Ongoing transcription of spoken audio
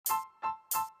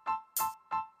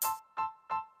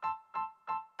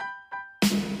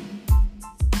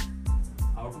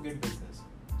To get business.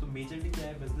 तो majorly क्या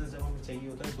है, बिजनेस जब हमें चाहिए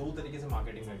होता है, दो तरीके से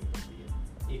मार्केटिंग करनी पड़ती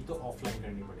है। एक तो ऑफलाइन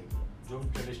करनी पड़ेगी, जो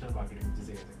हम ट्रेडिशनल मार्केटिंग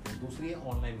जिसे कह सकते हैं, दूसरी है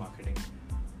ऑनलाइन मार्केटिंग।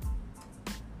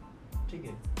 ठीक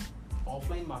है,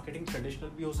 ऑफलाइन मार्केटिंग ट्रेडिशनल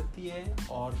भी हो सकती है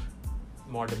और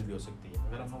मॉडर्न भी हो सकती है।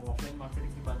 अगर हम ऑफलाइन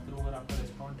मार्केटिंग की बात करूँ, अगर आपका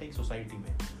रेस्टोरेंट है एक सोसाइटी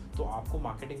में, तो आपको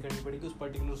मार्केटिंग करनी पड़ेगी उस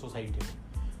पर्टिकुलर सोसाइटी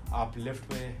में। आप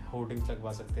लिफ्ट में होर्डिंग्स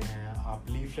लगवा सकते हैं, आप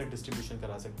लीफलेट डिस्ट्रीब्यूशन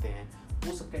करा सकते हैं,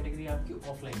 वो सब कैटेगरी आपकी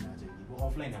ऑफलाइन में आ जाएगी। वो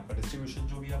ऑफलाइन आपका डिस्ट्रीब्यूशन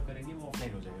जो भी आप करेंगे वो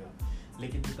ऑफलाइन हो जाएगा।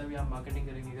 लेकिन जितना भी आप मार्केटिंग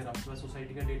करेंगे, अगर आपके पास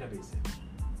सोसाइटी का डेटाबेस है,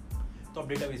 तो आप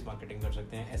डेटाबेस मार्केटिंग कर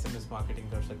सकते हैं, SMS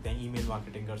मार्केटिंग कर सकते हैं, ईमेल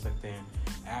मार्केटिंग कर सकते हैं,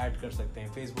 ऐड कर सकते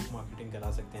हैं, फेसबुक मार्केटिंग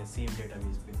करा सकते हैं सेम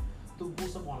डेटाबेस पे। तो वो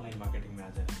सब ऑनलाइन मार्केटिंग में आ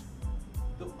जाए।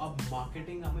 तो अब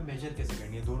मार्केटिंग हमें मेजर कैसे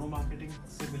करनी है, दोनों मार्केटिंग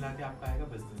से मिला के आपका आएगा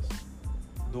बिजनेस।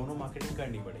 दोनों मार्केटिंग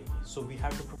करनी पड़ेगी। So we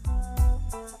have to